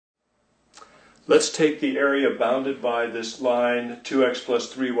Let's take the area bounded by this line 2x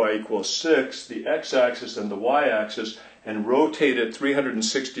plus 3y equals 6, the x-axis and the y-axis, and rotate it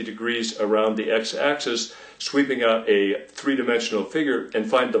 360 degrees around the x-axis, sweeping out a three-dimensional figure, and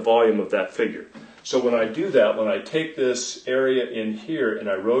find the volume of that figure. So when I do that, when I take this area in here and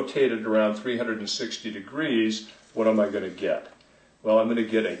I rotate it around 360 degrees, what am I going to get? Well, I'm going to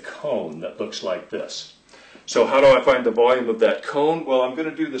get a cone that looks like this. So how do I find the volume of that cone? Well, I'm going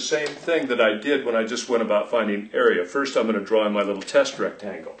to do the same thing that I did when I just went about finding area. First, I'm going to draw my little test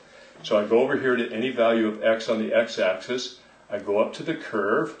rectangle. So I go over here to any value of x on the x-axis. I go up to the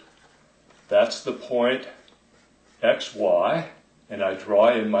curve. That's the point xy. And I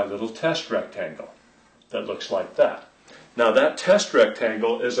draw in my little test rectangle that looks like that. Now that test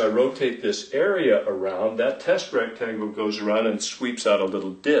rectangle, as I rotate this area around, that test rectangle goes around and sweeps out a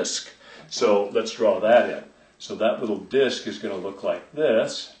little disc. So let's draw that in. So that little disc is going to look like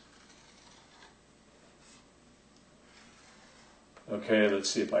this. Okay, let's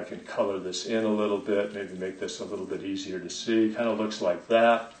see if I can color this in a little bit, maybe make this a little bit easier to see. Kind of looks like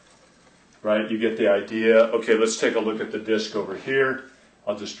that, right? You get the idea. Okay, let's take a look at the disc over here.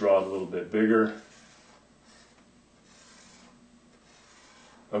 I'll just draw it a little bit bigger.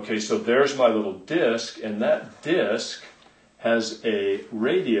 Okay, so there's my little disc, and that disc has a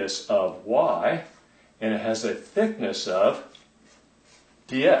radius of y, and it has a thickness of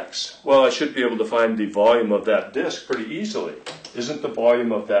dx. Well, I should be able to find the volume of that disc pretty easily. Isn't the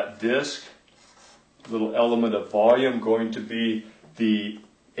volume of that disc, little element of volume, going to be the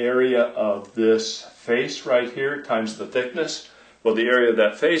area of this face right here times the thickness? Well, the area of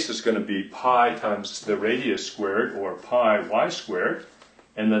that face is going to be pi times the radius squared, or pi y squared,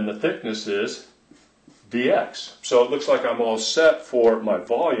 and then the thickness is dx. So it looks like I'm all set for my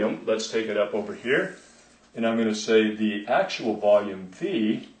volume. Let's take it up over here. And I'm going to say the actual volume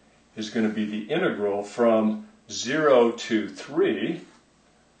V is going to be the integral from 0 to 3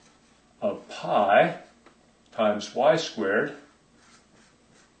 of pi times y squared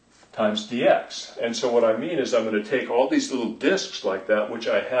times dx. And so what I mean is I'm going to take all these little discs like that, which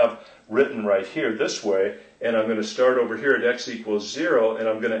I have written right here this way, and I'm going to start over here at x equals 0, and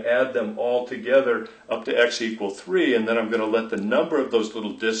I'm going to add them all together up to x equals 3, and then I'm going to let the number of those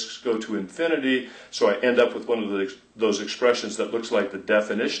little discs go to infinity, so I end up with one of those expressions that looks like the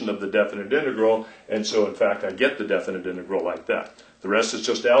definition of the definite integral, and so in fact I get the definite integral like that. The rest is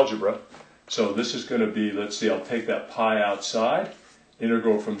just algebra. So this is going to be, let's see, I'll take that pi outside,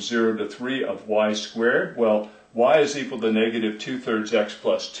 integral from 0 to 3 of y squared. Well, y is equal to negative 2/3 x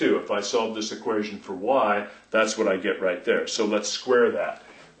plus 2. If I solve this equation for y, that's what I get right there. So let's square that.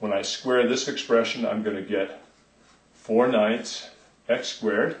 When I square this expression, I'm going to get 4/9 x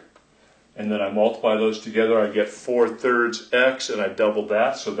squared. And then I multiply those together, I get 4/3 x, and I double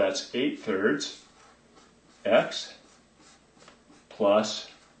that, so that's 8/3 x plus,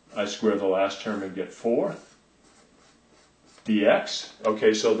 I square the last term and get 4 dx.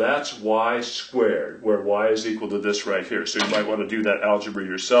 Okay, so that's y squared, where y is equal to this right here. So you might want to do that algebra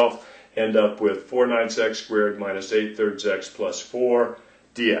yourself. End up with 4/9 x squared minus 8/3 x plus 4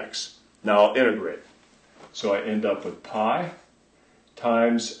 dx. Now I'll integrate. So I end up with pi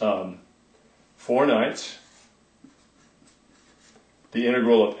times 4/9, the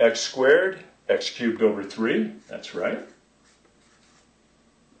integral of x squared, x cubed over 3, that's right,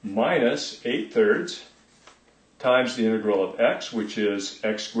 minus 8/3 times the integral of x, which is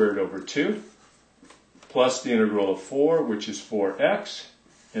x squared over 2, plus the integral of 4, which is 4x,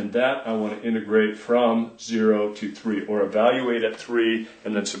 and that I want to integrate from 0 to 3, or evaluate at 3,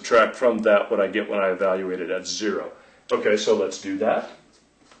 and then subtract from that what I get when I evaluate it at 0. Okay, so let's do that.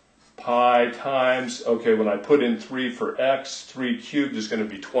 Pi times, okay, when I put in 3 for x, 3 cubed is going to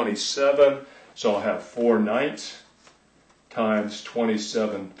be 27, so I'll have 4/9 times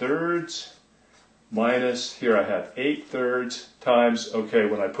 27/3, minus, here I have 8/3 times, okay,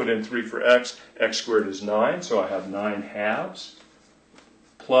 when I put in 3 for x, x squared is 9, so I have 9/2,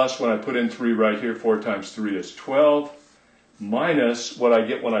 plus when I put in 3 right here, 4 times 3 is 12, minus what I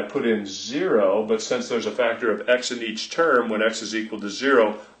get when I put in 0, but since there's a factor of x in each term, when x is equal to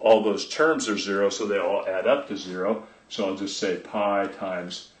 0, all those terms are 0, so they all add up to 0, so I'll just say pi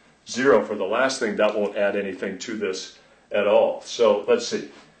times 0 for the last thing. That won't add anything to this at all. So let's see.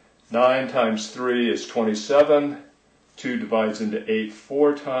 9 times 3 is 27, 2 divides into 8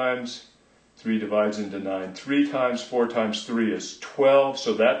 4 times, 3 divides into 9 3 times, 4 times 3 is 12,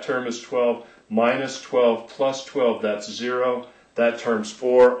 so that term is 12, minus 12 plus 12, that's 0, that term's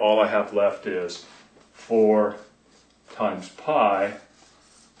 4, all I have left is 4 times pi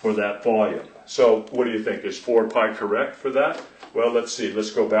for that volume. So what do you think, is 4 pi correct for that? Well, let's see,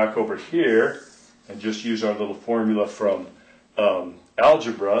 let's go back over here. and just use our little formula from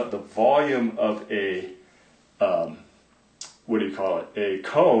algebra, the volume of a, a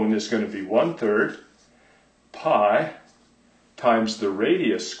cone is going to be 1/3 pi times the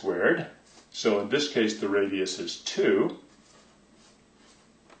radius squared. So in this case, the radius is 2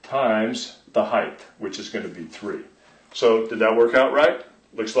 times the height, which is going to be 3. So did that work out right?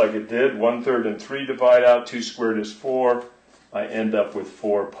 Looks like it did. 1/3 and 3 divide out. 2 squared is 4. I end up with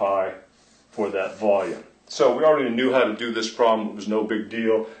 4 pi for that volume. So we already knew how to do this problem. It was no big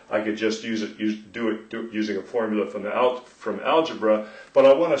deal. I could just do it using a formula from algebra. But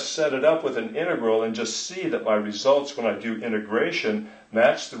I want to set it up with an integral and just see that my results when I do integration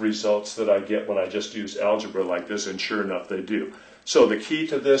match the results that I get when I just use algebra like this. And sure enough, they do. So the key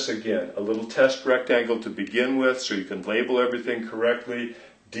to this, again, a little test rectangle to begin with so you can label everything correctly,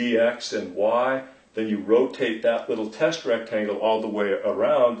 dx and y. Then you rotate that little test rectangle all the way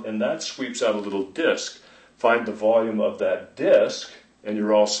around, and that sweeps out a little disk. Find the volume of that disk, and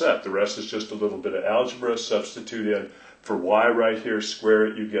you're all set. The rest is just a little bit of algebra. Substitute in for y right here, square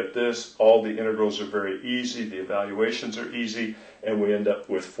it, you get this. All the integrals are very easy. The evaluations are easy, and we end up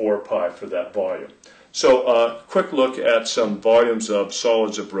with 4 pi for that volume. So quick look at some volumes of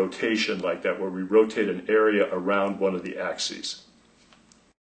solids of rotation like that, where we rotate an area around one of the axes.